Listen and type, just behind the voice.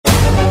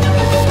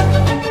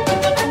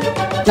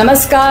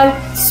नमस्कार,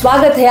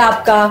 स्वागत है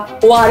आपका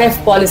ORF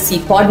पॉलिसी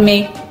पॉड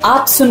में।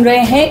 आप सुन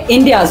रहे हैं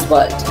इंडियाज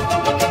वर्ल्ड।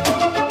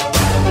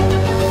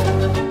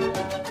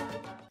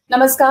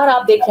 नमस्कार,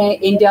 आप देख रहे हैं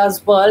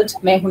इंडियाज वर्ल्ड।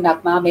 मैं हूं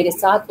नगमा, मेरे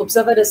साथ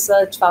ऑब्जर्वर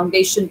रिसर्च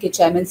फाउंडेशन के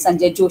चेयरमैन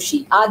संजय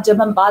जोशी। आज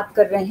जब हम बात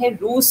कर रहे हैं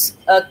रूस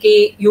के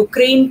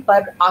यूक्रेन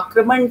पर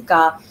आक्रमण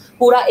का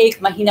पूरा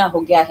 1 महीना हो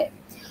गया है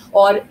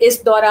और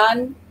इस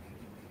दौरान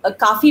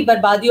काफी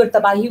बर्बादी और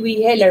तबाही हुई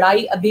है।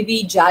 लड़ाई अभी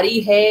भी जारी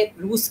है।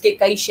 रूस के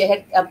कई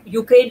शहर,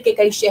 यूक्रेन के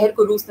कई शहर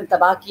को रूस ने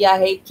तबाह किया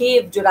है।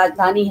 कीव जो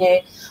राजधानी है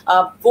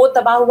वो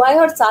तबाह हुआ है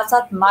और साथ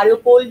साथ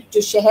मारियोपोल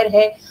जो शहर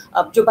है,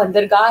 जो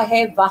बंदरगाह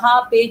है,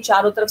 वहां पे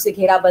चारों तरफ से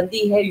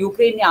घेराबंदी है।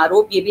 यूक्रेन ने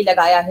आरोप ये भी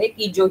लगाया है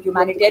कि जो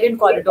ह्यूमैनिटेरियन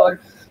कॉरिडोर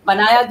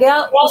बनाया गया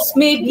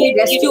उसमें भी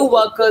रेस्क्यू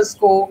वर्कर्स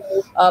को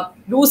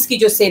रूस की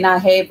जो सेना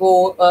है वो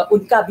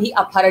उनका भी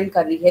अपहरण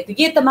कर रही है। तो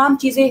ये तमाम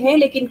चीजें हैं,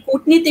 लेकिन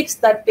कूटनीतिक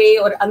स्तर पे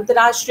और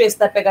अंतर्राष्ट्रीय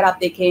स्तर पे अगर आप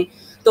देखें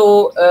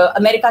तो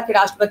अमेरिका के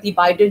राष्ट्रपति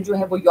बाइडेन जो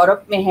है वो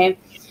यूरोप में है।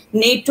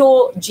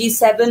 नेटो,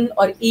 G7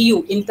 और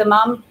EU इन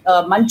तमाम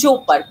मंचों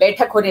पर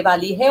बैठक होने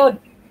वाली है और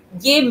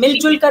ये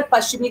मिलजुल कर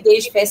पश्चिमी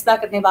देश फैसला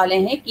करने वाले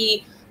हैं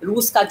कि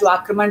रूस का जो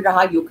आक्रमण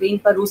रहा यूक्रेन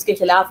पर, रूस के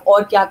खिलाफ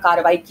और क्या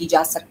कार्रवाई की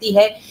जा सकती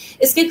है।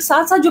 इसके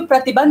साथ साथ जो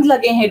प्रतिबंध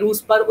लगे हैं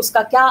रूस पर,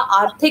 उसका क्या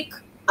आर्थिक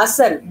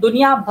असर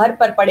दुनिया भर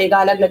पर पड़ेगा,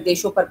 अलग अलग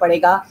देशों पर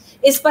पड़ेगा,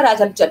 इस पर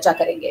आज हम चर्चा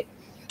करेंगे।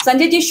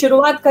 संजय जी,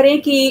 शुरुआत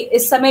करें कि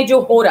इस समय जो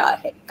हो रहा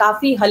है,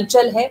 काफी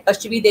हलचल है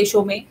पश्चिमी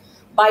देशों में।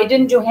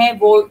 बाइडेन जो हैं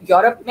वो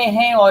यूरोप में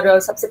हैं और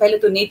सबसे पहले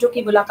तो नेटो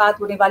की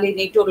मुलाकात होने वाली,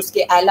 नेटो और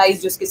उसके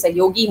एलाइज जो उसके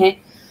सहयोगी हैं।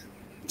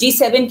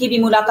 G7 की भी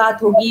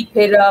मुलाकात होगी,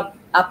 फिर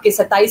आपके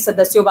 27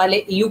 सदस्यों वाले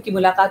EU की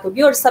मुलाकात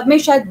होगी और सब में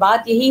शायद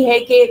बात यही है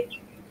कि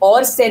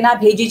और सेना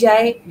भेजी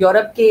जाए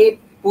यूरोप के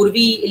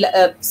पूर्वी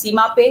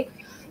सीमा पे,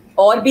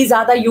 और भी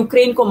ज्यादा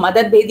यूक्रेन को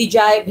मदद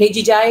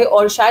भेजी जाए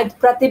और शायद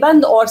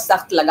प्रतिबंध और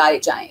सख्त लगाए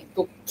जाएं।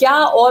 तो क्या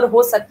और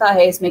हो सकता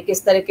है इसमें?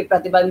 किस तरह के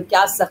प्रतिबंध,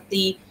 क्या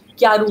सख्ती,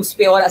 क्या रूस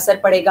पे और असर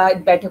पड़ेगा?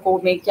 इन बैठकों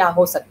में क्या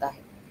हो सकता है?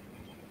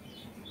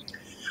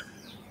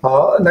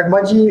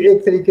 नगमा जी,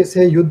 एक तरीके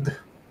से युद्ध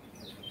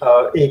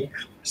एक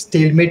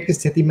स्टेलमेट की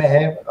स्थिति में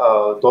है।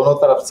 दोनों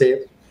तरफ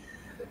से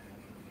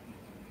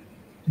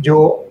जो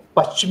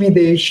पश्चिमी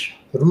देश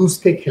रूस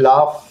के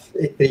खिलाफ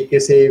एक तरीके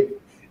से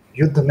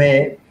युद्ध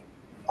में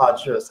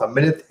आज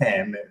सम्मिलित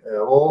हैं,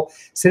 वो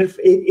सिर्फ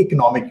एक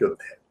इकोनॉमिक युद्ध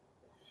है।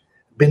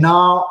 बिना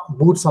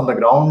बूट्स ऑन द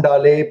ग्राउंड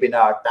डाले,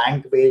 बिना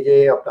टैंक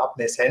भेजे,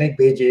 अपने सैनिक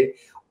भेजे,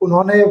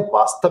 उन्होंने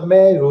वास्तव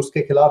में रूस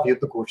के खिलाफ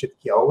युद्ध घोषित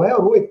किया हुआ है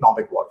और वो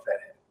इकोनॉमिक वॉरफेयर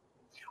है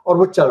और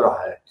वो चल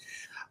रहा है।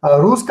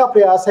 रूस का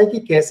प्रयास है कि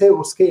कैसे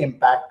उसके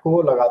इम्पैक्ट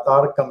को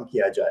लगातार कम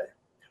किया जाए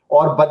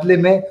और बदले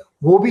में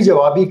वो भी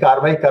जवाबी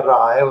कार्रवाई कर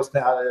रहा है।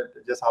 उसने,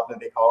 जैसा आपने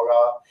देखा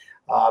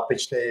होगा,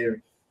 पिछले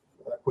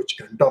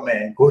कुछ घंटों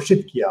में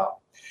घोषित किया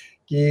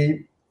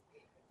कि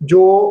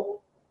जो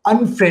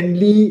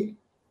अनफ्रेंडली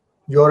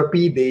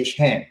यूरोपीय देश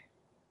हैं,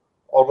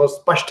 और वो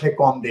स्पष्ट है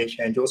कौन देश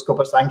हैं जो उसके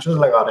ऊपर सैंक्शंस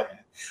लगा रहे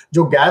हैं,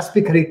 जो गैस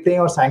भी खरीदते हैं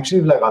और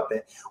सैंक्शन भी लगाते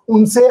हैं,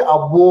 उनसे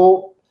अब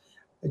वो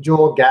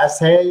जो गैस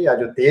है या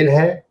जो तेल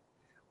है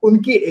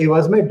उनकी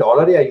एवज में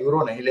डॉलर या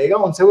यूरो नहीं लेगा,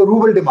 उनसे वो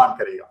रूबल डिमांड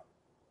करेगा।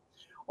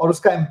 और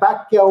उसका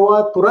इम्पैक्ट क्या हुआ?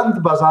 तुरंत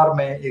बाजार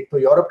में, एक तो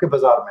यूरोप के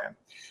बाजार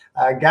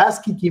में गैस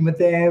की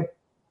कीमतें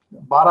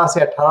 12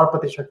 से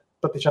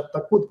 18%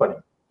 तक कूद पड़ी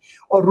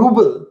और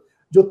रूबल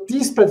जो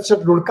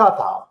 30% लुढ़का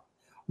था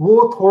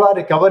वो थोड़ा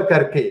रिकवर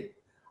करके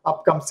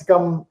अब कम से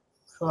कम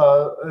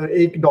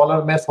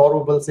 $1 में 100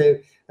 रूबल से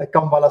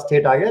कम वाला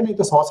स्टेट आ गया, नहीं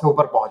तो 100 से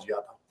ऊपर पहुंच गया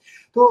था।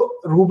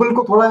 तो रूबल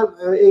को थोड़ा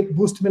एक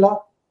बूस्ट मिला।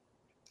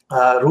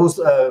 रूस,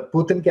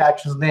 पुतिन के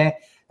एक्शंस ने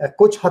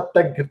कुछ हद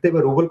तक गिरते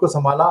हुए रूबल को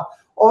संभाला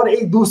और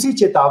एक दूसरी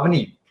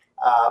चेतावनी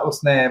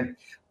उसने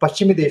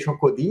पश्चिमी देशों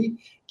को दी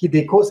कि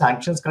देखो,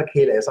 सैंक्शंस का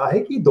खेल ऐसा है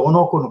कि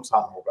दोनों को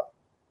नुकसान होगा।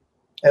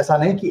 ऐसा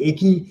नहीं कि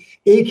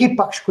एक ही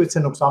पक्ष को इससे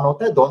नुकसान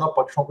होता है, दोनों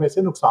पक्षों को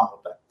इससे नुकसान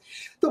होता है।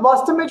 तो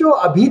वास्तव में जो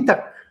अभी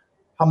तक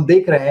हम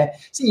देख रहे हैं,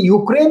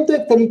 यूक्रेन तो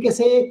एक तरीके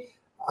से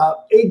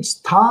एक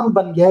स्थान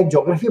बन गया है, एक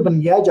ज्योग्राफी बन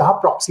गया है जहां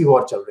प्रॉक्सी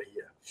वॉर चल रही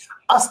है।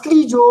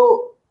 असली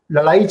जो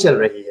लड़ाई चल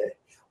रही है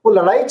वो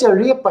लड़ाई चल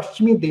रही है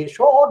पश्चिमी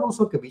देशों और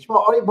रूसों के बीच में,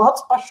 और ये बहुत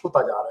स्पष्ट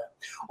होता जा रहा है।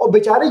 और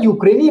बेचारे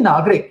यूक्रेनी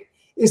नागरिक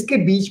इसके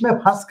बीच में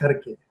फंस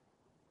करके,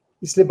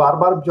 इसलिए बार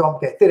बार जो हम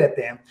कहते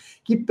रहते हैं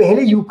कि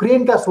पहले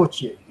यूक्रेन का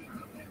सोचिए।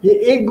 ये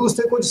एक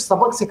दूसरे को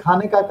सबक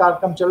सिखाने का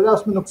कार्यक्रम चल रहा है,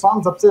 उसमें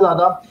नुकसान सबसे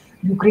ज्यादा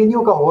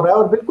यूक्रेनियों का हो रहा है।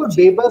 और बिल्कुल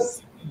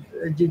बेबस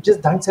जिस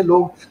ढंग से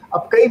लोग,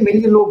 अब कई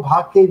मिलियन लोग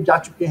भाग के जा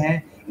चुके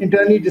हैं,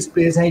 इंटरनली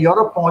डिस्प्लेस हैं,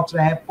 यूरोप पहुंच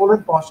रहे हैं,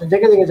 पोलैंड पहुंच रहे हैं,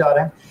 जगह जगह जा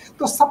रहे हैं।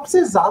 तो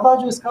सबसे ज्यादा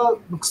जो इसका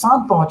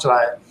नुकसान पहुंच रहा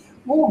है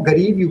वो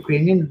गरीब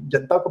यूक्रेनियन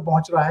जनता को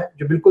पहुंच रहा है,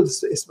 जो बिल्कुल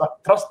इस वक्त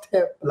त्रस्त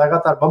है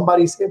लगातार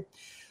बमबारी से।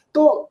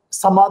 तो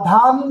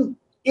समाधान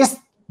इस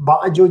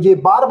जो ये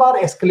बार बार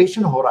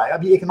एस्केलेशन हो रहा है,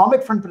 अभी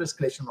इकोनॉमिक फ्रंट पर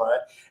एस्केलेशन हो रहा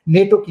है,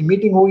 नेटो की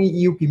मीटिंग होगी,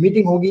 EU की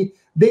मीटिंग होगी,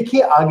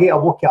 देखिए आगे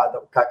अब वो क्या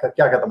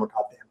कदम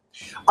उठाते हैं।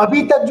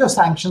 अभी तक जो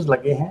सैंक्शंस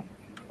लगे हैं,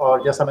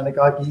 और जैसा मैंने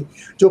कहा कि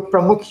जो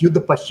प्रमुख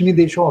युद्ध पश्चिमी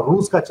देशों और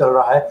रूस का चल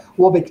रहा है,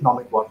 वो अब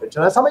इकोनॉमिक वॉरफेयर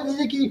चल रहा है। समझ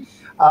लीजिए कि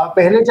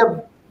पहले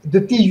जब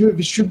द्वितीय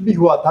विश्व युद्ध भी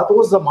हुआ था तो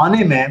उस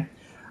जमाने में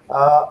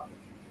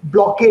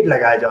ब्लॉकेड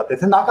लगाए जाते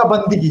थे,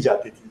 नाकाबंदी की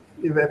जाती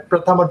थी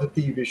प्रथम और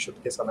द्वितीय विश्व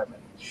युद्ध के समय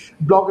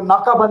में।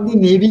 नाकाबंदी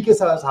नेवी के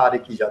सहारे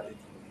की जाती थी।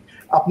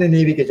 अपने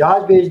नेवी के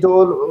जहाज भेज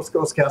दो,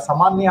 उसके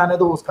सामान नहीं आने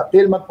दो, उसका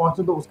तेल मत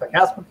पहुंचने दो, उसका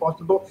गैस मत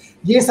पहुंचने दो,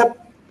 ये सब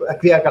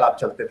क्रियाकलाप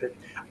चलते थे।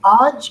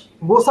 आज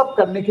वो सब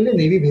करने के लिए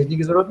नेवी भेजने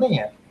की जरूरत नहीं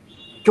है,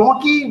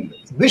 क्योंकि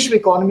विश्व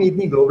इकोनॉमी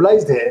इतनी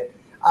ग्लोबलाइज्ड है,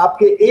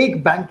 आपके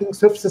एक बैंकिंग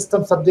स्विफ्ट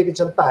सिस्टम सब जगह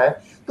चलता है,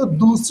 तो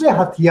दूसरे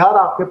हथियार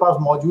आपके पास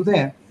मौजूद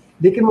हैं,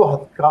 लेकिन वो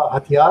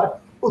हथियार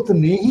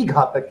उतने ही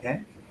घातक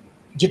हैं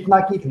जितना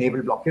कि एक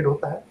नेवल ब्लॉकेड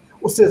होता है,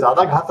 उससे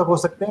ज्यादा घातक हो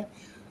सकते हैं।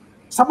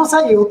 समस्या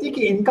ये होती है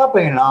कि इनका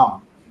परिणाम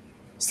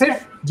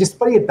सिर्फ जिस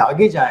पर ये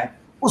दागे जाएं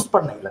उस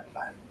पर नहीं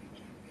लगता है,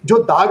 जो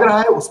दाग रहा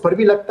है उस पर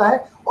भी लगता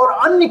है, और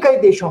अन्य कई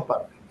देशों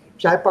पर,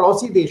 चाहे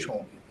पड़ोसी देश हों,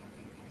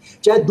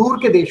 चाहे दूर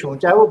के देश हों,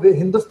 चाहे वो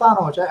हिंदुस्तान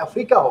हो, चाहे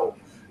अफ्रीका हो,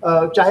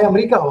 चाहे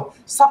अमेरिका हो,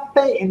 सब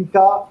पे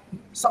इनका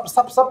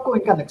सबको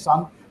इनका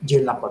नुकसान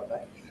झेलना पड़ता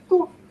है।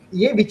 तो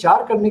ये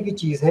विचार करने की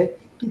चीज है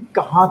कि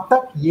कहाँ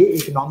तक ये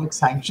इकोनॉमिक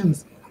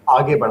सैंक्शंस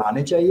आगे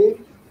बढ़ाने चाहिए।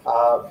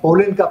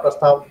 पोलैंड का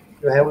प्रस्ताव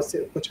जो है उससे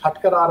कुछ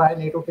हटकर आ रहा है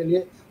नेटो के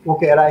लिए। वो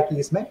कह रहा है कि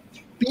इसमें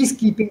पीस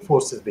कीपिंग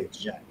फोर्सेस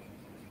भेजी जाए,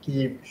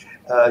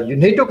 कि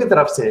नेटो की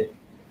तरफ से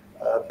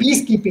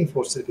पीस कीपिंग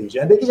फोर्सेस भेजी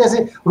जाए। देखिए,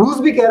 जैसे रूस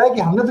भी कह रहा है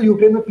कि हमने तो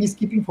यूक्रेन में पीस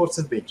कीपिंग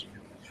फोर्सेस भेजी है,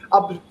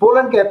 अब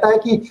पोलैंड कहता है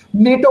कि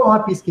नेटो वहां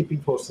पीस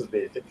कीपिंग फोर्सेस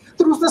भेज दे।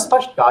 तो रूस ने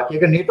स्पष्ट कहा कि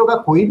अगर नेटो का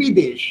कोई भी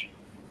देश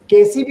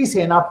कैसी भी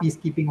सेना पीस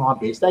कीपिंग वहां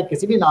भेजता है,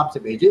 किसी भी नाम से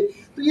भेजे,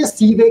 तो ये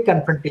सीधे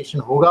कन्फ्रंटेशन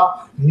होगा,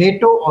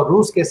 नेटो और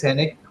रूस के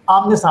सैनिक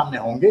आमने सामने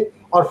होंगे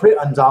और फिर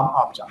अंजाम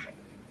आप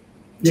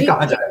जाने ये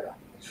कहा जाएगा।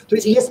 तो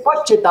ये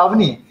स्पष्ट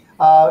चेतावनी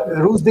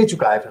रूस दे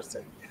चुका है फिर से।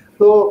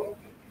 तो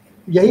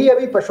यही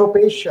अभी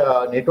पशोपेश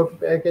नेटो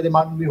के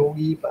दिमाग में भी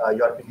होगी,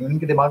 यूरोपियन यूनियन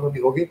के दिमाग में भी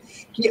होगी,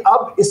 कि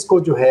अब इसको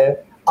जो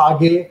है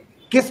आगे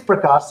किस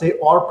प्रकार से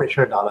और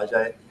प्रेशर डाला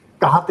जाए,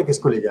 कहाँ तक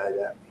इसको ले जाया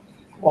जाए।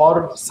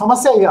 और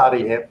समस्या ये आ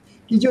रही है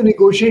कि जो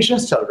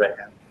निगोशिएशंस चल रहे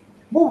हैं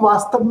वो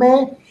वास्तव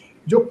में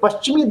जो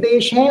पश्चिमी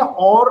देश हैं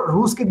और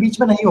रूस के बीच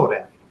में नहीं हो रहे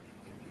हैं,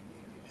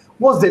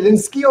 वो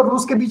ज़ेलेंस्की और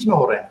रूस के बीच में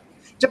हो रहे हैं।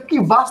 जबकि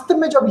वास्तव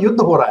में जब युद्ध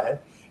हो रहा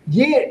है,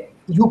 ये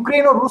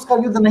यूक्रेन और रूस का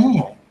युद्ध नहीं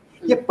है,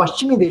 ये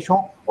पश्चिमी देशों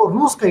और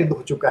रूस का युद्ध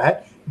हो चुका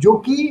है, जो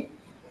कि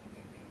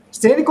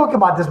सैनिकों के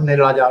माध्यम से नहीं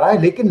लड़ा जा रहा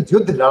है, लेकिन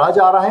युद्ध लड़ा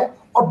जा रहा है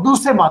और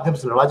दूसरे माध्यम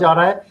से लड़ा जा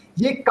रहा है।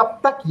 ये कब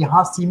तक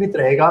यहाँ सीमित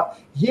रहेगा,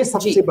 ये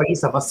सबसे बड़ी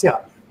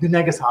समस्या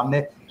दुनिया के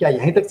सामने। क्या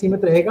यहीं तक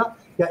सीमित रहेगा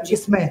या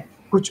इसमें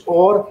कुछ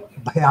और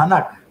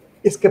भयानक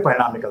इसके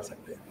परिणाम निकल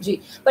सकते हैं? जी,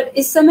 पर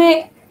इस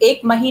समय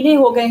 1 महीने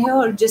हो गए हैं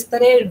और जिस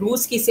तरह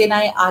रूस की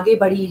सेनाएं आगे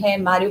बढ़ी हैं,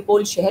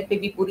 मारिउपोल शहर पे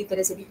भी पूरी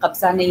तरह से भी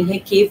कब्जा नहीं है,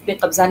 कीव पे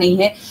कब्जा नहीं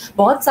है।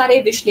 बहुत सारे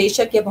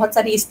विश्लेषक या बहुत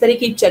सारी इस तरह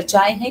की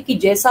चर्चाएं हैं कि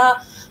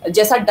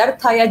जैसा डर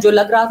था या जो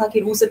लग रहा था कि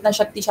रूस इतना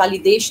शक्तिशाली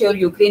देश है और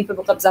यूक्रेन पे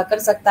वो कब्जा कर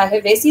सकता है,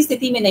 वैसी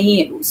स्थिति में नहीं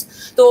है रूस।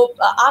 तो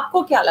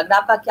आपको क्या लग रहा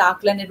है, आपका क्या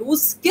आकलन है,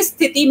 रूस किस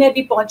स्थिति में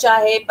भी पहुंचा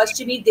है?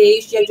 पश्चिमी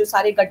देश या जो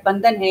सारे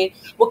गठबंधन है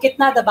वो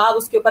कितना दबाव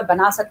उसके ऊपर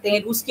बना सकते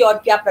हैं? रूस की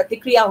और क्या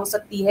प्रतिक्रिया हो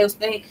सकती है?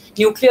 उसने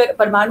न्यूक्लियर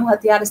परमाणु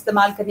हथियार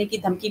इस्तेमाल करने की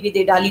धमकी भी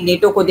दे डाली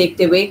नेटो को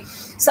देखते हुए।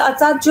 साथ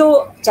साथ जो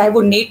चाहे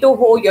वो नेटो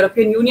हो,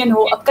 यूरोपियन यूनियन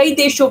हो, अब कई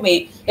देशों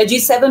में या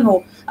G7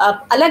 हो,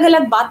 अलग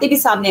अलग बातें भी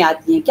सामने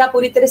आती हैं। क्या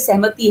पूरी तरह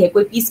सहमति है?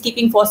 कोई पीस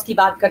कीपिंग फोर्स की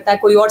बात करता है,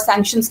 कोई और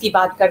सैंक्शंस की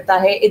बात करता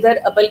है।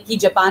 इधर बल्कि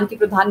जापान के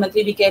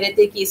प्रधानमंत्री भी कह रहे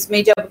थे कि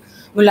इसमें जब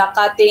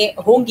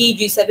मुलाकातें होंगी,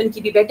 G7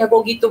 की भी बैठक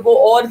होगी, तो वो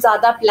और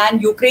ज्यादा प्लान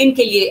यूक्रेन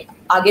के लिए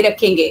आगे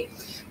रखेंगे।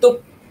 तो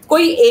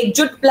कोई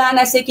एकजुट प्लान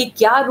ऐसे कि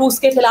क्या रूस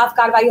के खिलाफ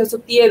कार्रवाई हो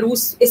सकती है?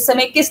 रूस इस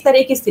समय किस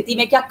तरह की स्थिति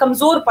में, क्या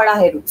कमजोर पड़ा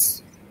है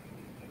रूस?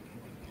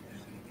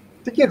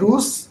 देखिए,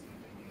 रूस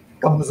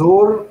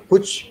कमजोर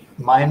कुछ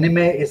मायने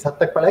में इस हद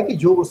तक पड़ा है कि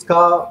जो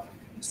उसका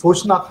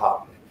सोचना था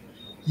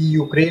कि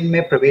यूक्रेन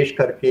में प्रवेश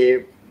करके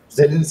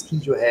ज़ेलेंस्की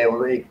जो है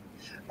वो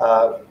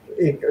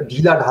एक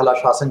ढीला ढाला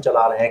शासन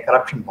चला रहे हैं,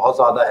 करप्शन बहुत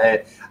ज़्यादा है,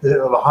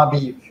 वहाँ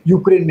भी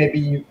यूक्रेन में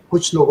भी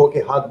कुछ लोगों के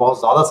हाथ बहुत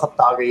ज़्यादा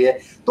सत्ता आ गई है,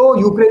 तो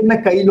यूक्रेन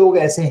में कई लोग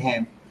ऐसे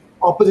हैं,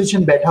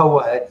 ऑपोजिशन बैठा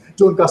हुआ है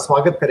जो उनका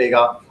स्वागत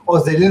करेगा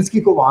और ज़ेलेंस्की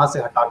को वहाँ से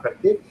हटा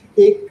करके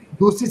एक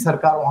दूसरी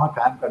सरकार वहाँ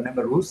कायम करने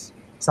में रूस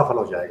सफल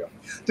हो जाएगा।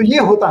 तो ये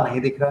होता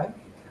नहीं दिख रहा है।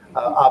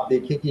 आप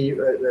देखिए कि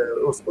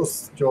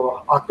उस जो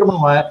आक्रमण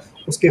हुआ है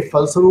उसके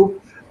फलस्वरूप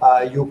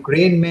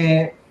यूक्रेन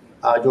में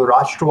जो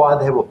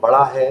राष्ट्रवाद है वो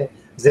बड़ा है,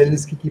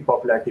 ज़ेलेंस्की की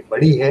पॉपुलैरिटी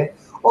बड़ी है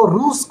और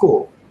रूस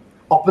को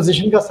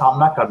ऑपोजिशन का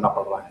सामना करना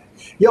पड़ रहा है।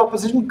 ये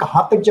ऑपोजिशन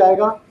कहाँ तक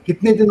जाएगा,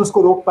 कितने दिन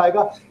उसको रोक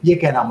पाएगा, ये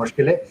कहना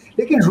मुश्किल है।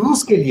 लेकिन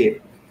रूस के लिए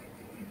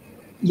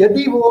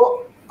यदि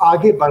वो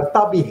आगे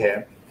बढ़ता भी है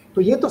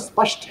तो ये तो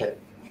स्पष्ट है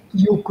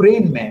कि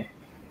यूक्रेन में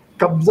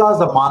कब्जा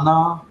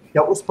जमाना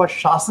या उस पर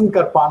शासन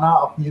कर पाना,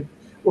 अपनी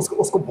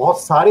उसको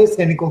बहुत सारे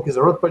सैनिकों की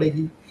ज़रूरत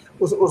पड़ेगी।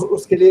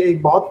 उसके लिए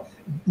एक बहुत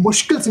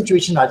मुश्किल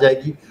सिचुएशन आ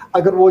जाएगी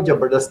अगर वो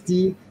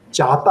ज़बरदस्ती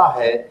चाहता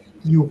है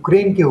कि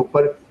यूक्रेन के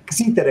ऊपर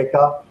किसी तरह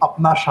का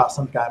अपना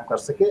शासन कायम कर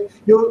सके।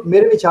 जो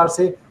मेरे विचार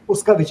से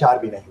उसका विचार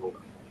भी नहीं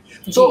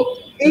होगा। तो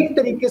एक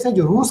तरीके से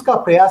जो रूस का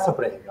प्रयास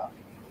अब रहेगा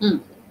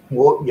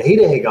वो यही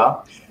रहेगा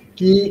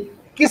कि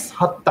किस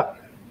हद तक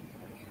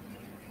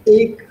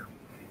एक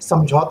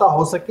समझौता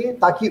हो सके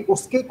ताकि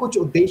उसके कुछ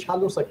उद्देश्य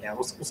हाल हो सके।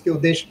 उसके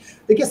उद्देश्य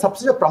देखिए,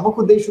 सबसे जो प्रमुख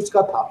उद्देश्य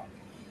उसका था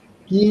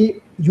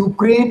कि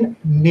यूक्रेन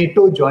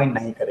नेटो ज्वाइन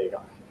नहीं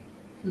करेगा।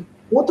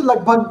 वो तो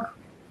लगभग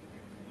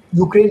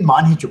यूक्रेन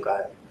मान ही चुका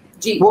है,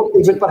 वो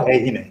टेबल पर है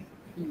ही नहीं,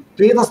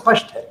 तो ये तो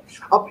स्पष्ट है।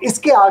 अब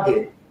इसके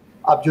आगे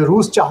अब जो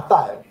रूस चाहता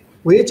है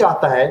वो ये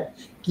चाहता है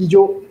कि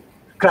जो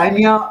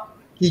क्राइमिया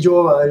की जो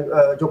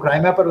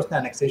क्राइमिया पर उसने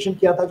एनेक्सेशन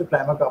किया था, जो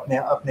क्राइमिया को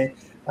अपने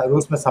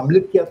रूस में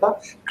सम्मिलित किया था,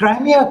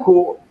 क्राइमिया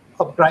को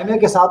अब क्राइमिया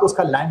के साथ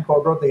उसका लैंड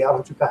कॉरिडोर तैयार हो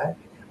चुका है।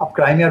 अब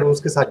क्राइमिया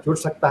रूस के साथ जुड़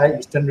सकता है,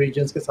 ईस्टर्न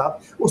रीजन्स के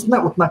साथ, उसने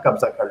उतना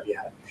कब्जा कर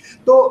लिया है।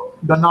 तो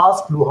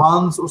डोनेट्स्क,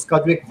 लुहांस्क, उसका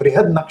जो एक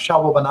वृहद नक्शा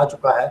वो बना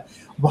चुका है,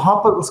 वहां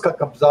पर उसका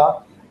कब्जा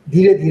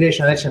धीरे धीरे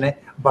शनै शनै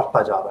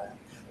बढ़ता जा रहा है।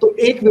 तो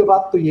एक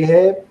विवाद तो ये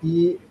है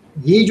कि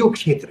ये जो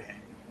क्षेत्र है,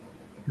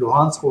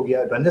 लुहांस्क हो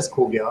गया, डोनेट्स्क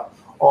हो गया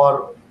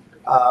और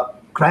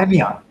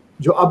क्राइमिया,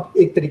 जो अब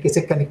एक तरीके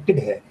से कनेक्टेड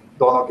है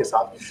दोनों के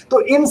साथ,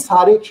 तो इन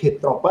सारे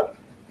क्षेत्रों पर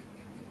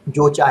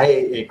जो चाहे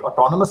एक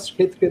ऑटोनमस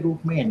क्षेत्र के रूप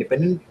में,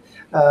 इंडिपेंडेंट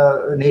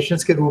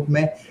नेशंस के रूप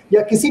में,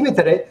 या किसी भी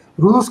तरह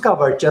रूस का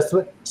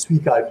वर्चस्व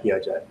स्वीकार किया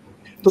जाए।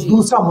 तो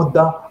दूसरा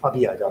मुद्दा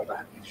अभी आ जाता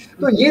है।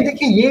 तो ये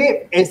देखिए,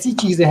 ये ऐसी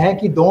चीजें हैं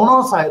कि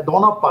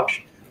दोनों पक्ष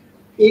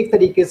एक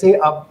तरीके से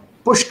अब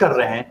पुश कर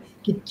रहे हैं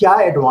कि क्या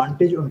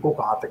एडवांटेज उनको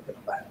कहाँ तक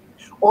मिलता है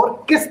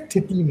और किस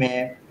स्थिति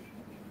में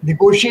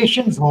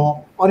निगोशिएशंस हों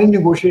और इन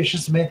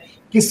निगोशिएशंस में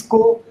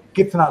किसको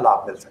कितना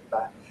लाभ मिल सकता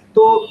है।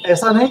 तो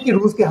ऐसा नहीं कि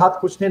रूस के हाथ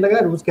कुछ नहीं लगा,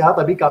 रूस के हाथ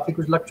अभी काफी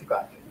कुछ लग चुका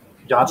है।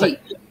 जहां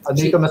तक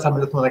अमेरिका में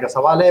सम्मिलित होने का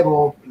सवाल है,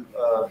 वो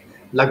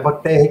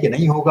लगभग तय है कि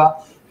नहीं होगा।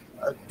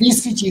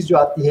 तीसरी चीज जो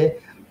आती है,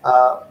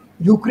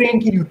 यूक्रेन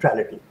की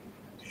न्यूट्रलिटी।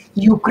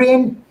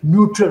 यूक्रेन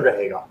न्यूट्रल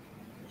रहेगा,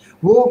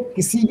 वो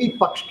किसी भी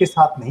पक्ष के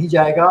साथ नहीं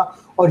जाएगा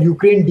और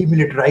यूक्रेन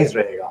डिमिलिटराइज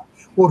रहेगा,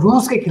 वो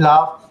रूस के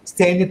खिलाफ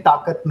सैन्य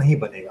ताकत नहीं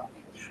बनेगा।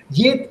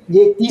 ये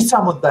तीसरा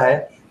मुद्दा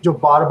है जो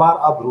बार बार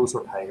अब रूस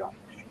उठाएगा।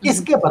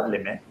 इसके बदले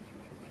में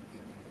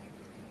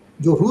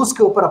जो रूस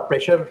के ऊपर अब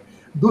प्रेशर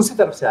दूसरी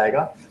तरफ से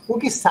आएगा वो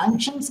कि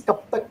सैंक्शंस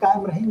कब तक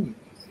कायम रहेंगी।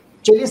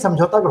 चलिए,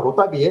 समझौता अगर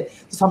होता भी है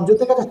तो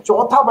समझौते का जो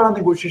चौथा बड़ा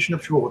नेगोशिएशन अब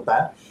शुरू होता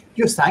है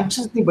कि जो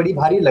सैंक्शंस इतनी बड़ी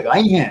भारी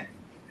लगाई हैं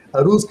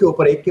रूस के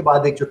ऊपर, एक के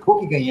बाद एक जो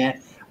ठोकी गई हैं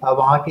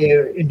वहाँ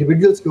के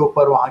इंडिविजुअल्स के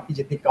ऊपर, वहाँ की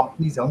जितनी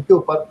कंपनीज हैं उनके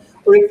ऊपर,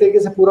 और एक तरीके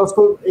से पूरा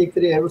उसको एक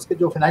तरह उसके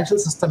जो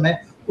फाइनेंशियल सिस्टम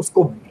है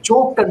उसको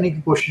चोक करने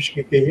की कोशिश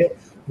की गई है।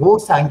 वो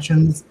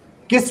सैंक्शंस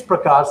किस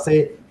प्रकार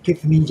से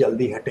कितनी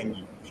जल्दी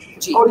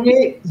हटेंगी। और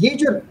ये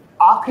जो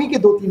आखिरी के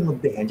 2-3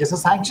 मुद्दे हैं, जैसे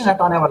सैंक्शन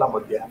हटाने वाला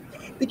मुद्दा है,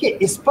 देखिए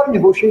इस पर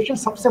नेगोशिएशन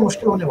सबसे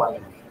मुश्किल होने वाले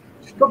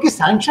हैं, क्योंकि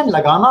सैंक्शन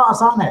लगाना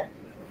आसान है,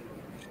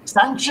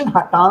 सैंक्शन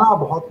हटाना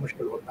बहुत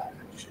मुश्किल होता है।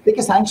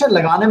 देखिए, सैंक्शन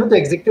लगाने में तो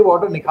एग्जीक्यूटिव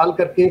ऑर्डर निकाल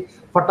करके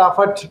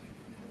फटाफट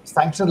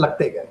सैंक्शन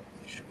लगते गए,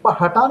 पर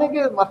हटाने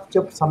के वक्त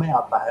जब समय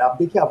आता है, आप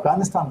देखिए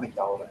अफगानिस्तान में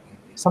क्या हो रहा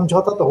है।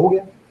 समझौता तो हो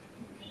गया,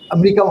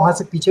 अमेरिका वहां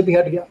से पीछे भी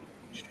हट गया,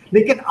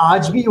 लेकिन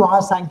आज भी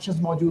वहां सैंक्शंस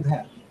मौजूद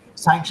हैं।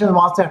 सैंक्शन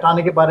वहां से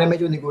हटाने के बारे में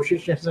जो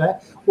निगोशिएशन है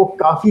वो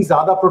काफी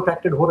ज्यादा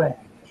प्रोटेक्टेड हो रहे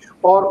हैं,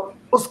 और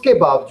उसके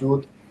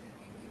बावजूद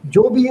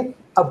जो भी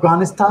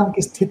अफगानिस्तान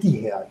की स्थिति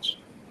है आज,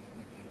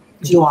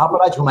 जो वहां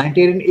पर आज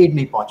ह्यूमैनिटेरियन एड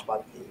नहीं पहुंच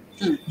पाती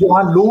है, जो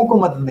वहां लोगों को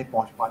मदद नहीं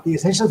पहुंच पाती,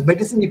 एसेंशियल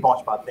मेडिसिन नहीं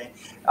पहुंच पाते हैं,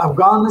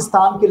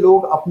 अफगानिस्तान के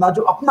लोग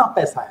अपना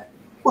पैसा है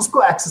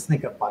उसको एक्सेस नहीं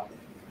कर पाते।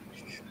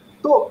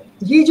 तो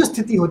ये जो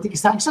स्थिति होती है कि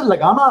सैंक्शन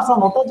लगाना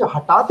आसान होता है, जो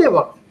हटाते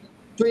वक्त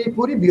जो ये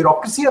पूरी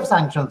ब्यूरोक्रेसी ऑफ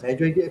सैंक्शंस है,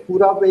 जो ये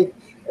पूरा एक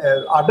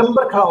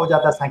आडंबर खड़ा हो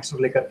जाता है सैंक्शन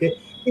लेकर के,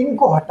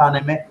 इनको हटाने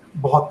में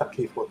बहुत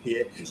तकलीफ होती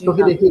है।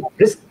 क्योंकि देखिए,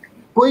 रिस्क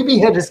कोई भी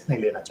है रिस्क नहीं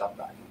लेना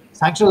चाहता है।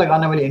 सैंक्शन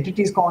लगाने वाली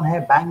एंटिटीज कौन है?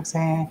 बैंक्स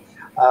हैं,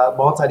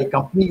 बहुत सारी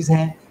कंपनीज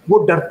हैं, वो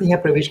डरती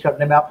हैं प्रवेश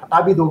करने में। आप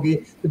हटा भी दोगे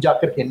तो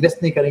जाकर के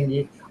इन्वेस्ट नहीं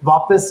करेंगी,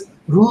 वापस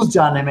रूस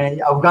जाने में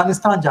या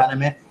अफगानिस्तान जाने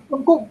में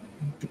उनको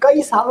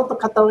कई सालों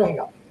तक खतरा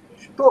रहेगा।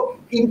 तो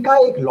इनका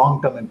एक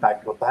लॉन्ग टर्म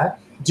इम्पैक्ट होता है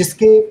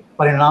जिसके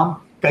परिणाम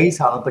कई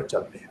सालों तक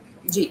चलते हैं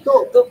जी।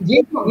 तो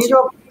ये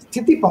जो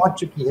स्थिति पहुंच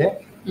चुकी है,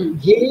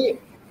 ये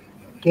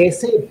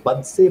कैसे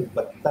बद से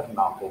बदतर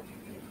ना हो,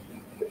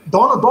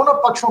 दोनों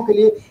पक्षों के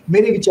लिए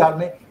मेरे विचार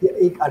में ये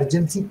एक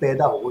अर्जेंसी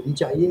पैदा होनी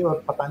चाहिए,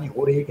 और पता नहीं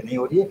हो रही है कि नहीं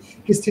हो रही है,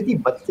 कि स्थिति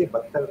बद से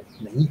बदतर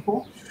नहीं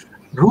हो।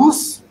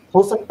 रूस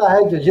हो सकता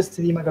है जो जिस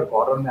स्थिति में अगर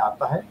गौरव में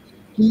आता है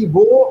कि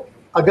वो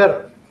अगर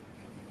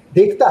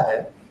देखता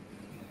है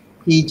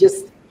कि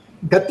जिस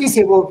गति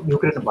से वो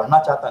यूक्रेन बढ़ना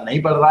चाहता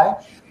नहीं बढ़ रहा है,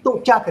 तो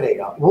क्या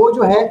करेगा? वो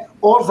जो है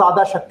और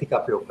ज्यादा शक्ति का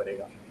प्रयोग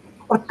करेगा,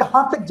 और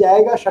कहां तक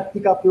जाएगा शक्ति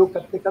का प्रयोग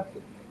करते करते।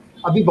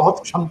 अभी बहुत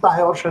क्षमता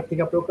है और शक्ति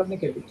का प्रयोग करने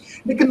के लिए,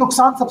 लेकिन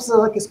नुकसान सबसे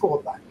ज्यादा किसको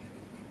होता है?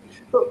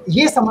 तो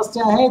ये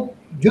समस्या है।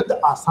 युद्ध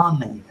आसान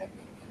नहीं है,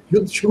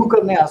 युद्ध शुरू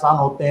करने आसान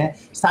होते हैं,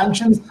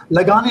 सैंक्शंस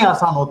लगाने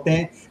आसान होते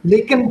हैं,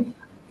 लेकिन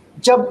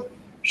जब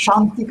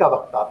शांति का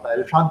वक्त आता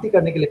है, शांति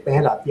करने के लिए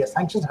पहल आती है,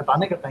 सैंक्शंस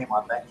हटाने का टाइम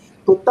आता है,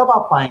 तो तब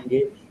आप पाएंगे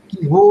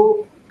कि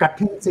वो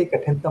कठिन से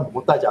कठिनतम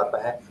होता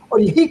जाता है।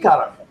 और यही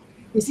कारण है,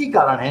 इसी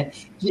कारण है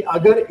कि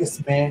अगर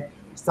इसमें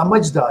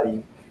समझदारी,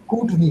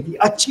 कूटनीति,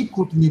 अच्छी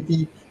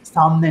कूटनीति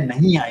सामने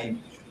नहीं आई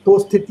तो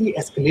स्थिति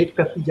एस्केलेट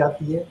करती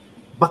जाती है,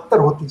 बदतर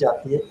होती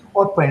जाती है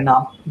और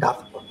परिणाम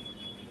घातक होते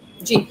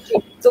हैं। जी,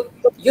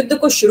 तो युद्ध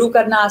को शुरू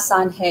करना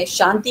आसान है,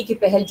 शांति की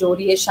पहल जो हो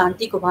रही है,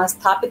 शांति को वहां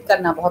स्थापित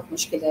करना बहुत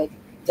मुश्किल है,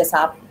 जैसा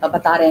आप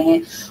बता रहे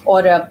हैं।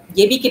 और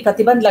ये भी कि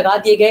प्रतिबंध लगा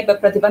दिए गए, पर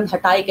प्रतिबंध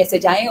हटाए कैसे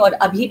जाएं, और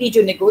अभी भी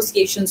जो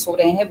नेगोशिएशंस हो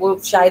रहे हैं वो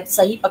शायद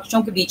सही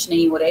पक्षों के बीच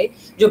नहीं हो रहे।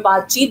 जो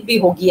बातचीत भी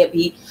होगी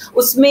अभी,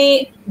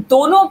 उसमें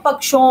दोनों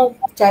पक्षों,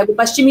 चाहे वो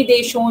पश्चिमी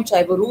देश हो,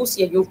 चाहे वो रूस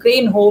या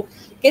यूक्रेन हो,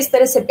 किस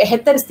तरह से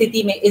बेहतर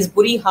स्थिति में, इस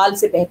बुरी हाल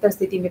से बेहतर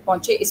स्थिति में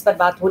पहुंचे, इस पर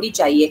बात होनी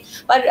चाहिए।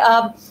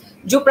 पर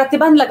जो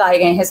प्रतिबंध लगाए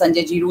गए हैं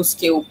संजय जी रूस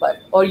के ऊपर,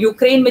 और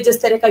यूक्रेन में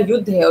जिस तरह का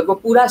युद्ध है, और वो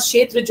पूरा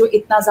क्षेत्र जो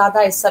इतना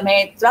ज्यादा इस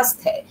समय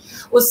त्रस्त है,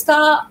 उसका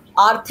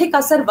आर्थिक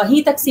असर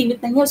वहीं तक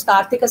सीमित नहीं है। उसका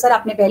आर्थिक असर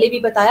आपने पहले भी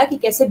बताया कि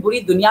कैसे पूरी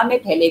दुनिया में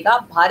फैलेगा।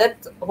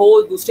 भारत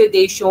हो, दूसरे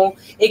देश हो,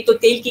 एक तो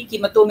तेल की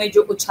कीमतों में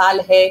जो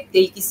उछाल है,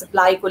 तेल की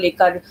सप्लाई को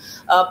लेकर,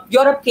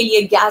 यूरोप के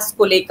लिए गैस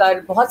को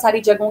लेकर, बहुत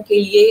सारी जगहों के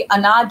लिए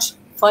अनाज,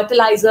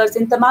 फर्टिलाइजर्स,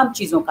 इन तमाम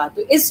चीजों का,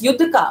 तो इस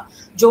युद्ध का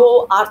जो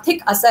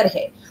आर्थिक असर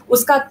है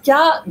उसका क्या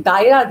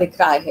दायरा दिख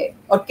रहा है,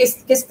 और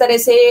किस तरह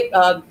से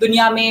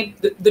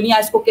दुनिया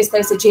इसको किस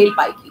तरह से झेल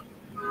पाएगी?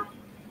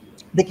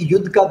 देखिए,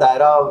 युद्ध का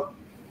दायरा,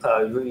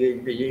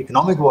 ये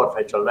इकोनॉमिक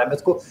वॉरफेयर चल रहा है, मैं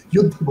इसको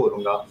युद्ध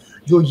बोलूंगा।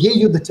 जो ये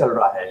युद्ध चल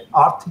रहा है,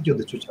 आर्थिक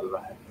युद्ध जो चल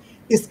रहा है,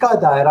 इसका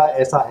दायरा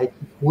ऐसा है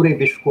कि पूरे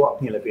विश्व को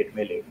अपनी लपेट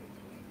में ले,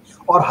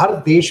 और हर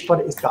देश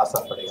पर इसका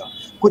असर पड़ेगा।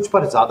 कुछ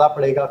पर ज्यादा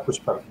पड़ेगा, कुछ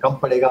पर कम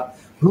पड़ेगा।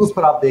 रूस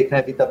पर आप देख रहे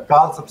हैं अभी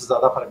तत्काल सबसे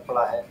ज्यादा फर्क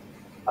पड़ा है।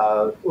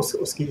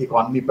 उसकी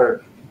इकोनॉमी पर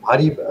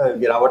भारी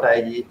गिरावट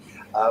आएगी।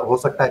 हो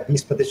सकता है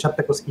 20%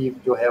 तक उसकी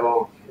जो है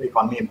वो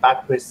इकोनॉमी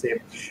इम्पैक्ट हो इससे।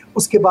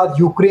 उसके बाद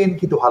यूक्रेन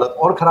की तो हालत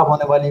और ख़राब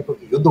होने वाली है,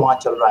 क्योंकि युद्ध वहाँ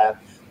चल रहा है,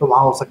 तो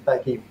वहाँ हो सकता है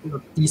कि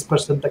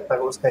 30%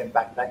 तक उसका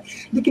इम्पैक्ट आए।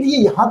 लेकिन ये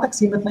यहाँ तक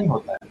सीमित नहीं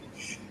होता है।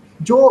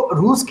 जो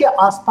रूस के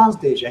आसपास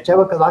देश हैं, चाहे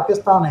वो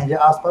कजाकिस्तान है या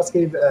आसपास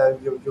के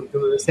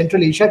जो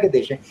सेंट्रल एशिया के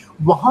देश हैं,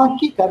 वहाँ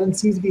की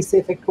करेंसीज भी इससे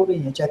इफेक्ट हो रही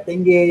हैं, चाहे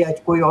तेंगे या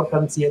कोई और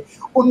करेंसी है,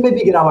 उनमें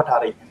भी गिरावट आ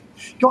रही है,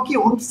 क्योंकि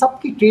उन सब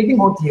की ट्रेडिंग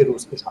होती है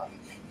रूस के साथ।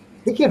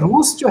 देखिए,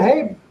 रूस जो है,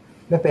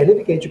 मैं पहले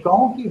भी कह चुका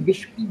हूँ कि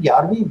विश्व की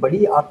 11वीं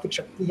बड़ी आर्थिक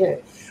शक्ति है।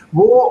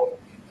 वो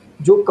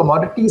जो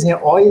कमोडिटीज़ हैं,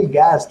 ऑयल,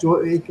 गैस,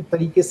 जो एक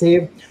तरीके से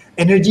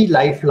एनर्जी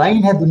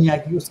लाइफलाइन है दुनिया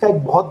की, उसका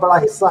एक बहुत बड़ा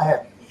हिस्सा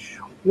है।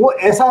 वो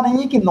ऐसा नहीं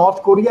है कि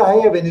नॉर्थ कोरिया है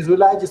या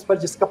वेनेजुएला है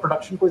जिसका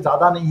प्रोडक्शन कोई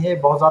ज़्यादा नहीं है,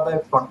 बहुत ज़्यादा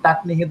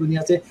कॉन्टैक्ट नहीं है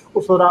दुनिया से,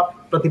 उस पर आप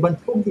प्रतिबंध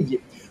ठोक दीजिए।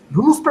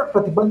 रूस पर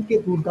प्रतिबंध के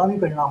दूरगामी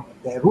परिणाम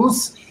होते हैं।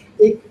 रूस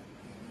एक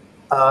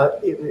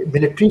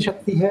मिलिट्री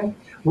शक्ति है,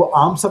 वो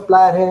आर्म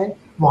सप्लायर है,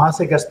 वहाँ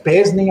से अगर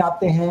स्पेस नहीं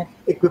आते हैं,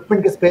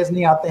 इक्विपमेंट के स्पेस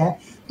नहीं आते हैं,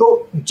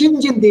 तो जिन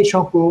जिन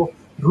देशों को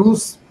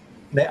रूस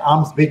ने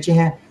आर्म्स बेचे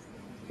हैं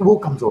वो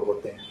कमज़ोर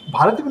होते हैं।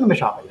 भारत भी उनमें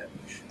शामिल है।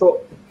 तो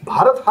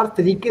भारत हर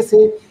तरीके से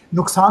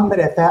नुकसान में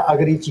रहता है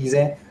अगर ये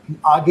चीज़ें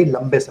आगे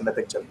लंबे समय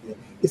तक चलती हैं।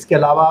 इसके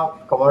अलावा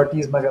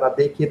कमोडिटीज़ में अगर आप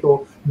देखिए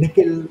तो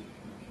निकल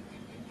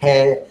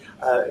है,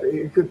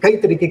 कई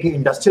तरीके के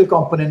इंडस्ट्रियल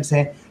कंपोनेंट्स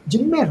हैं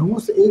जिनमें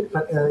रूस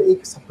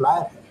एक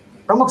सप्लायर है,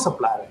 प्रमुख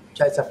सप्लायर है।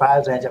 चाहे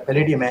सफायर्स हैं, चाहे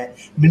पैलेडियम है,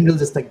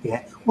 मिनरल्स इस तरह के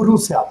हैं, वो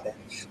रूस से आते हैं।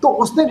 तो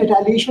उसने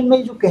रिटेलिएशन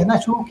में जो कहना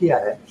शुरू किया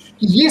है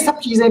कि ये सब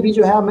चीज़ें भी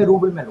जो है मैं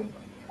रूबल में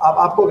लूँगा,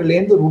 आपको अगर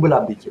लेन तो रूबल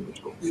आप दीजिए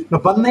मुझको,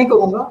 मैं बंद नहीं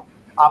करूँगा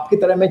आपकी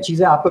तरह, मैं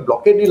चीज़ें आप पे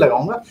ब्लॉकेट नहीं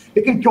लगाऊंगा,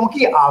 लेकिन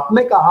क्योंकि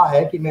आपने कहा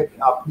है कि मैं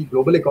अपनी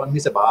ग्लोबल इकोनॉमी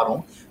से बाहर हूं,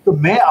 तो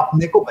मैं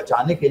अपने को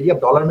बचाने के लिए अब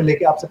डॉलर में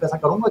लेके आपसे पैसा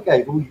करूंगा क्या?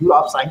 यूरो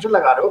आप सैंक्शन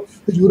लगा रहे हो,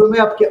 तो यूरो में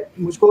आप क्या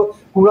मुझको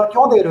पूरा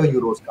क्यों दे रहे हो?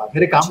 यूरोज का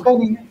मेरे काम का ही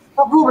नहीं है,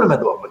 आप रूबल में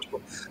दो आप मुझको।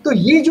 तो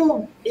ये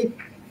जो एक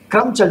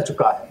क्रम चल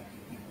चुका है,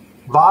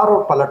 वार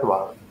और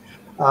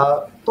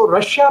पलटवार, तो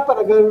रशिया पर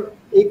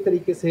अगर एक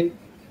तरीके से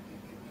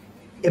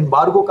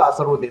एम्बार्गो का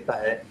असर वो देता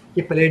है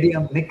कि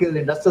पैलेडियम, निकल,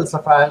 इंडस्ट्रियल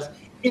सफायर्स,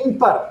 इन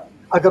पर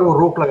अगर वो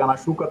रोक लगाना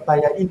शुरू करता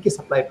है या इनकी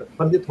सप्लाई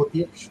प्रतिबंधित होती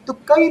है, तो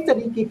कई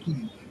तरीके की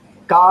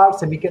कार,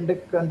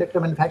 सेमीकंडक्टर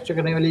मैन्युफैक्चर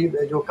करने वाली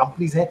जो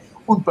कंपनीज हैं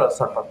उन पर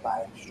असर पड़ता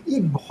है।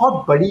 एक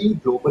बहुत बड़ी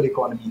ग्लोबल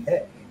इकोनॉमी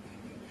है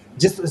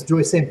जो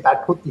इससे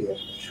इम्पैक्ट होती है।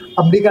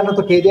 अमेरिका ने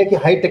तो कह दिया कि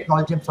हाई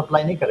टेक्नोलॉजी हम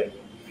सप्लाई नहीं करेंगे।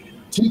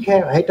 ठीक है,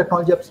 हाई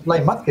टेक्नोलॉजी आप सप्लाई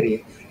मत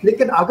करिए,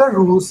 लेकिन अगर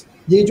रूस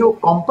ये जो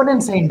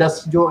कंपोनेंट्स हैं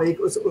इंडस्ट्री जो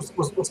एक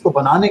उसको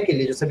बनाने के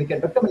लिए जो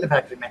सेमीकंडक्टर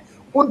मैन्युफैक्चरिंग में,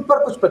 उन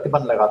पर कुछ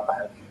प्रतिबंध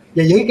लगाता है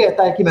या यही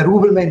कहता है कि मैं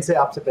रूबल में इनसे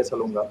आपसे पैसा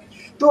लूंगा,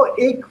 तो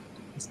एक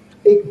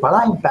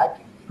बड़ा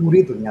इम्पैक्ट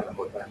पूरी दुनिया में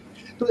होता है।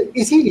 तो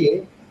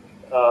इसीलिए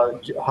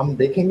हम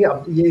देखेंगे,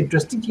 अब ये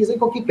इंटरेस्टिंग चीज़ है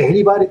क्योंकि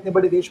पहली बार इतने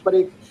बड़े देश पर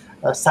एक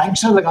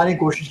सैंक्शन लगाने की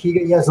कोशिश की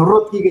गई या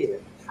ज़रूरत की गई है।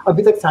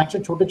 अभी तक सैंक्शन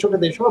छोटे छोटे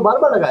देशों में बार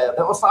बार लगाया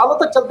जाता है और सालों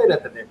तक चलते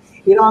रहते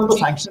थे। ईरान तो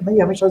सैंक्शन में ही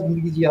हमेशा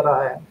जिंदगी जिया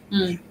रहा है,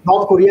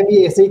 नॉर्थ कोरिया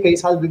भी ऐसे ही कई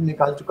साल भी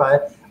निकाल चुका है,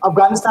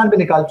 अफगानिस्तान भी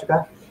निकाल चुका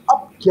है।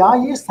 अब क्या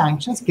ये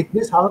सैंक्शंस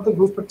कितने सालों तक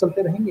रूस पर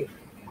चलते रहेंगे?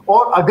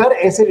 और अगर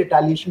ऐसे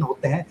रिटेलिएशन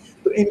होते हैं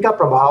तो इनका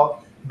प्रभाव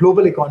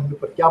ग्लोबल इकोनॉमी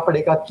पर क्या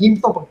पड़ेगा,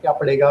 कीमतों पर क्या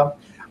पड़ेगा?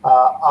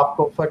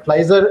 आपको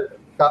फर्टिलाइजर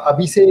का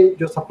अभी से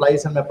जो सप्लाई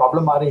में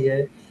प्रॉब्लम आ रही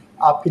है,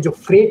 आपके जो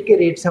फ्रेट के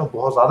रेट्स हैं वो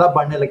बहुत ज़्यादा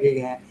बढ़ने लगे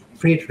हैं,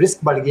 फ्रेट रिस्क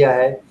बढ़ गया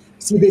है,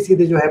 सीधे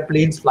सीधे जो है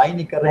प्लेन्स फ्लाई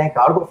नहीं कर रहे हैं,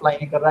 कार्गो फ्लाई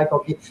नहीं कर रहा है,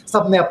 क्योंकि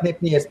सब ने अपनी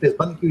अपनी एयर स्पेस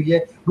बंद की हुई है।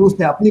 रूस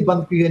ने अपनी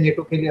बंद की हुई है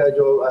नेटो के लिए,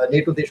 जो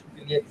नेटो देशों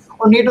के लिए,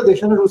 और नेटो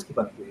देशों ने रूस की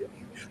बंद की हुई है।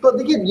 तो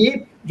देखिए,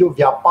 ये जो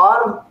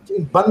व्यापार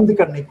बंद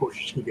करने की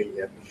कोशिश की गई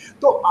है,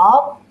 तो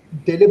आप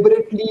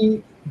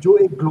डेलिबरेटली जो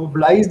एक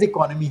ग्लोबलाइज्ड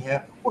इकोनॉमी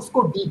है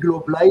उसको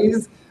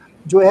डीग्लोबलाइज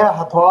जो है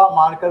हथौड़ा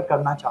मारकर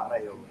करना चाह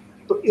रहे हो,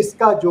 तो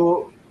इसका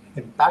जो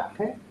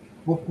इम्पैक्ट है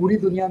वो पूरी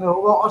दुनिया में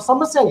होगा। और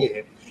समस्या ये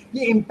है,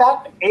 ये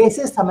इम्पैक्ट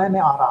ऐसे समय में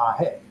आ रहा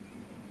है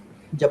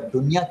जब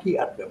दुनिया की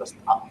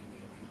अर्थव्यवस्था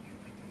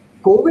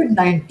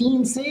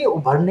कोविड-19 से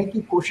उभरने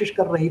की कोशिश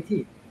कर रही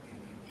थी।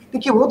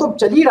 देखिए, वो तो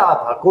चल ही रहा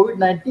था।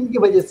 कोविड-19 की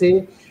वजह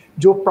से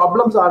जो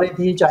प्रॉब्लम्स आ रही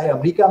थी, चाहे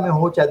अमेरिका में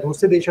हो चाहे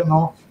दूसरे देशों में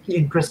हो, कि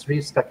इंटरेस्ट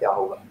रेट्स का क्या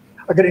होगा।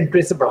 अगर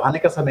इंटरेस्ट बढ़ाने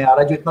का समय आ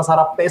रहा है, जो इतना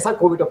सारा पैसा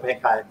कोविड में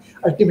फेंका है,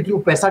 अल्टीमेटली वो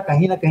पैसा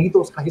कहीं ना कहीं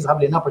तो उसका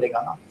हिसाब लेना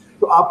पड़ेगा ना,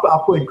 तो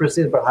आपको इंटरेस्ट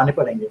रेट बढ़ाने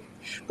पड़ेंगे।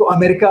 तो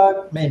अमेरिका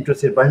में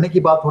इंटरेस्ट रेट बढ़ने की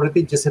बात हो रही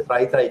थी, जिससे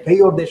त्राही त्राही कई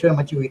और देशों में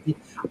मची हुई थी।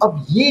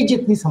 अब ये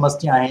जितनी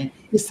समस्याएं हैं,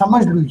 ये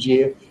समझ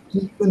लीजिए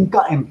कि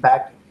उनका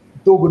इम्पैक्ट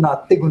 2 गुना,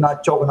 3 गुना,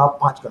 4 गुना,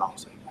 5 गुना हो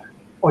सकता है।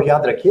 और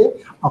याद रखिए,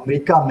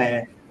 अमेरिका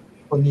में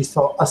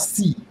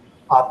 1980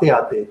 आते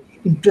आते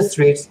इंटरेस्ट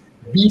रेट्स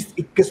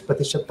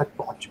 20-21% तक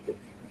पहुंच चुके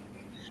थे।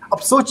 अब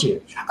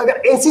सोचिए,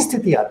 अगर ऐसी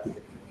स्थिति आती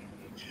है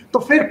तो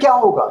फिर क्या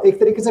होगा। एक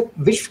तरीके से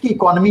विश्व की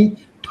इकोनॉमी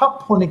ठप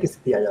होने की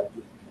स्थिति आ जाती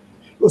है,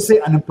 उससे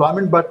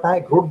अनएम्प्लॉयमेंट बढ़ता है,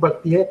 ग्रोथ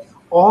बढ़ती है,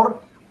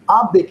 और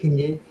आप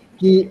देखेंगे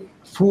कि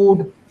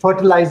फूड,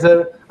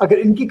 फर्टिलाइजर, अगर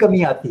इनकी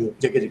कमी आती है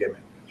जगह जगह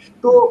में,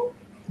 तो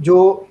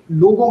जो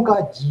लोगों का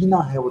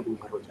जीना है वो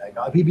दूभर हो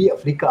जाएगा। अभी भी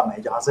अफ्रीका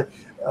में, जहाँ से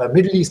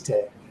मिडिल ईस्ट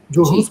है,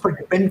 जो रूस पर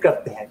डिपेंड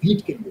करते हैं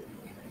वीट के लिए,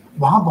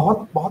 वहाँ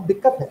बहुत बहुत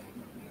दिक्कत है।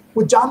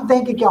 वो जानते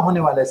हैं कि क्या होने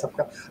वाला है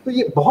सबका। तो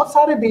ये बहुत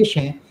सारे देश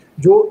हैं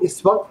जो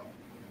इस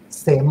वक्त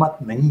सहमत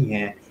नहीं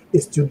हैं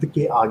इस युद्ध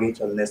के आगे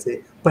चलने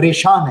से,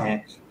 परेशान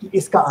हैं कि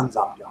इसका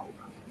अंजाम क्या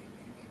होगा।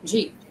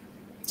 जी,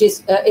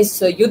 इस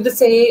युद्ध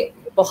से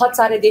बहुत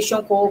सारे देशों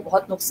को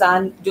बहुत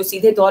नुकसान, जो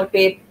सीधे तौर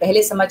पे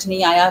पहले समझ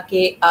नहीं आया कि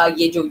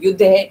ये जो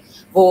युद्ध है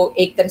वो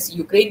एक तरह से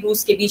यूक्रेन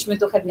रूस के बीच में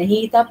तो खैर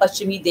नहीं था,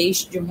 पश्चिमी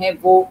देश जो है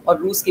वो और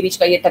रूस के बीच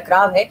का ये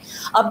टकराव है।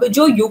 अब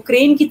जो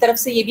यूक्रेन की तरफ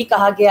से ये भी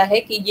कहा गया है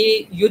कि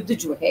ये युद्ध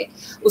जो है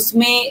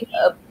उसमें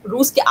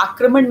रूस के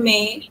आक्रमण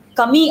में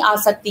कमी आ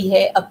सकती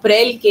है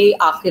अप्रैल के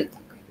आखिर तक।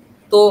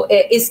 तो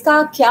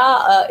इसका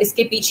क्या,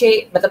 इसके पीछे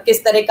मतलब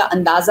किस तरह का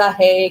अंदाजा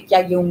है, क्या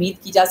ये उम्मीद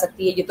की जा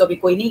सकती है, ये तो अभी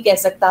कोई नहीं कह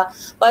सकता।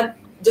 पर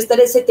जिस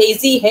तरह से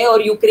तेजी है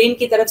और यूक्रेन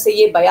की तरफ से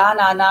ये बयान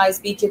आना, इस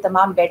बीच ये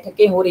तमाम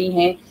बैठकें हो रही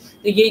हैं,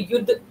 तो ये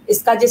युद्ध,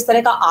 इसका जिस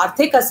तरह का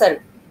आर्थिक असर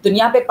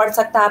दुनिया पे पड़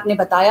सकता है, आपने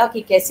बताया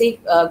कि कैसे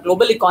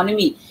ग्लोबल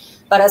इकोनॉमी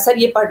पर असर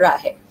ये पड़ रहा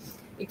है।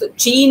 एक तो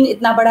चीन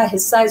इतना बड़ा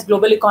हिस्सा इस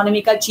ग्लोबल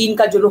इकोनॉमी का, चीन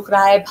का जो रुख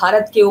रहा है,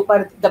 भारत के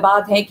ऊपर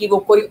दबाव है कि वो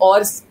कोई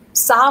और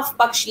साफ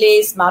पक्ष ले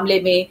इस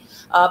मामले में।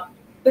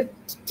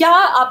 क्या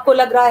आपको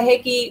लग रहा है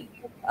कि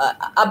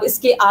अब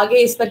इसके आगे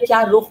इस पर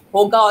क्या रुख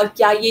होगा, और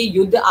क्या ये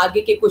युद्ध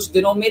आगे के कुछ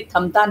दिनों में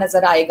थमता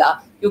नजर आएगा,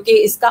 क्योंकि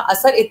इसका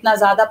असर इतना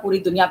ज्यादा पूरी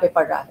दुनिया पे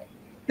पड़ रहा है?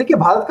 देखिए,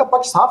 भारत का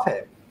पक्ष साफ है।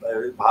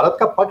 भारत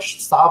का पक्ष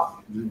साफ,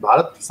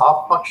 भारत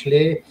साफ पक्ष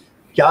ले,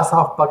 क्या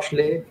साफ पक्ष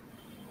ले,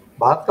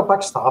 भारत का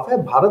पक्ष साफ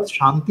है। भारत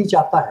शांति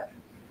चाहता है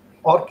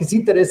और किसी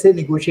तरह से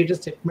निगोशिएटेड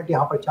स्टेटमेंट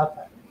यहाँ पर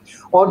चाहता है,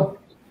 और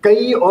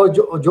कई और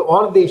जो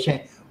और देश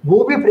हैं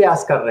वो भी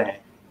प्रयास कर रहे हैं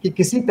कि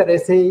किसी तरह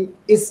से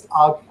इस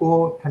आग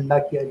को ठंडा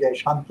किया जाए,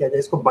 शांत किया जाए,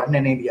 इसको बढ़ने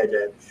नहीं दिया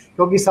जाए,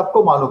 क्योंकि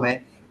सबको मालूम है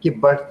कि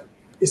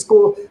इसको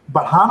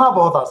बढ़ाना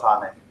बहुत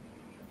आसान है,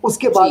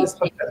 उसके बाद इस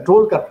पर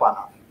कंट्रोल कर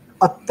पाना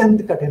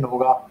अत्यंत कठिन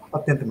होगा,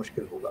 अत्यंत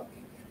मुश्किल होगा।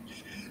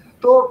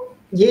 तो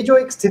ये जो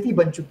एक स्थिति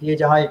बन चुकी है,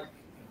 जहाँ एक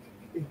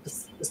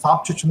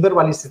सांप चुचुंदर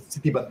वाली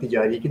स्थिति बनती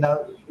जा रही है कि ना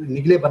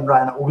निगले बन रहा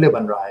है ना उगले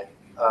बन रहा है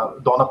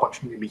दोनों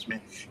पक्षों के बीच में,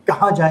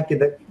 कहाँ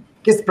जाए,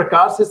 किस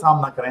प्रकार से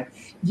सामना करें,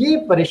 ये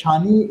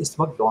परेशानी इस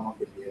वक्त दोनों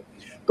के लिए।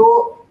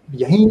 तो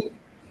यही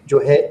जो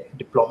है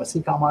डिप्लोमेसी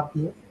काम आती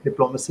है।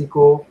 डिप्लोमेसी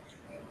को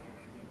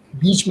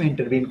बीच में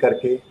इंटरवीन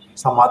करके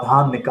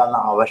समाधान निकालना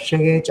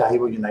आवश्यक है, चाहे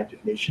वो यूनाइटेड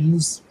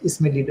नेशंस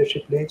इसमें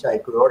लीडरशिप ले, चाहे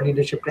कोई और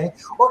लीडरशिप ले,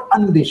 और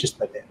अन्य देश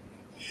इसमें लें।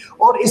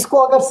 और इसको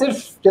अगर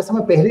सिर्फ, जैसा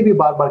मैं पहले भी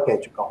बार बार कह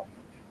चुका हूँ,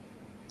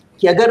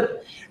 कि अगर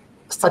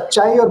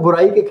सच्चाई और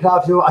बुराई के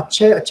खिलाफ, जो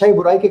अच्छाई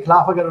बुराई के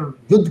खिलाफ अगर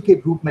युद्ध के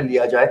रूप में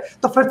लिया जाए,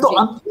 तो फिर तो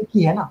अंत एक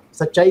ही है ना,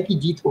 सच्चाई की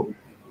जीत होगी।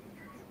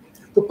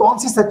 तो कौन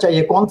सी सच्चाई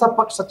है, कौन सा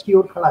पक्ष सच की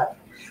ओर खड़ा है,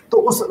 तो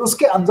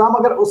उसके अंजाम,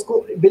 अगर उसको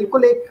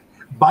बिल्कुल एक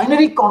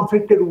बाइनरी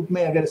कॉन्फ्लिक्ट के रूप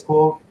में अगर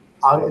इसको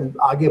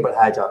आगे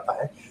बढ़ाया जाता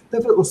है, तो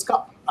फिर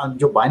उसका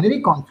जो बाइनरी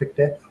कॉन्फ्लिक्ट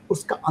है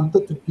उसका अंत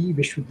तृतीय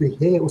विश्व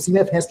युद्ध है, उसी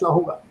में फैसला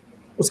होगा,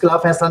 उसके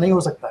खिलाफ फैसला नहीं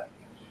हो सकता है।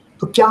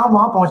 तो क्या हम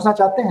वहां पहुंचना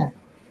चाहते हैं?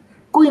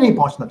 कोई नहीं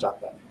पहुंचना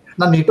चाहता है,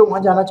 ना नेटो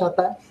वहां जाना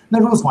चाहता है, ना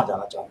रूस वहां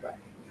जाना चाहता है,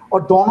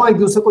 और दोनों एक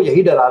दूसरे को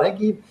यही डरा रहे हैं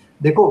कि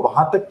देखो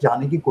वहां तक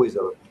जाने की कोई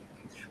जरूरत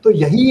नहीं। तो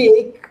यही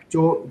एक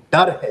जो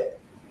डर है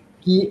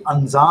कि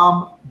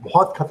अंजाम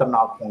बहुत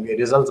खतरनाक होंगे,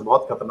 रिजल्ट्स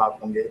बहुत खतरनाक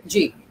होंगे,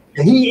 जी,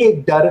 यही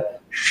एक डर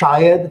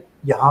शायद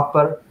यहाँ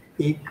पर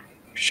एक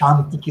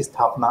शांति की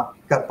स्थापना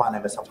कर पाने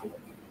में सफल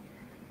होगी।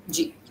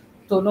 जी,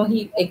 दोनों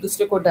ही एक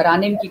दूसरे को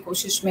डराने की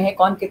कोशिश में है,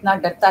 कौन कितना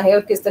डरता है और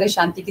किस तरह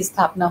शांति की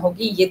स्थापना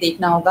होगी, ये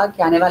देखना होगा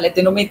कि आने वाले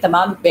दिनों में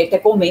तमाम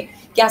बैठकों में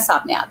क्या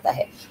सामने आता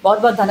है।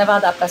 बहुत बहुत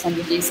धन्यवाद आपका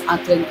संजय जी इस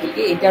आकलन के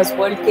लिए। इंडियाज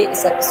वर्ल्ड के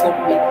इस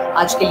एपिसोड में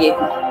आज के लिए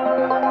इतना।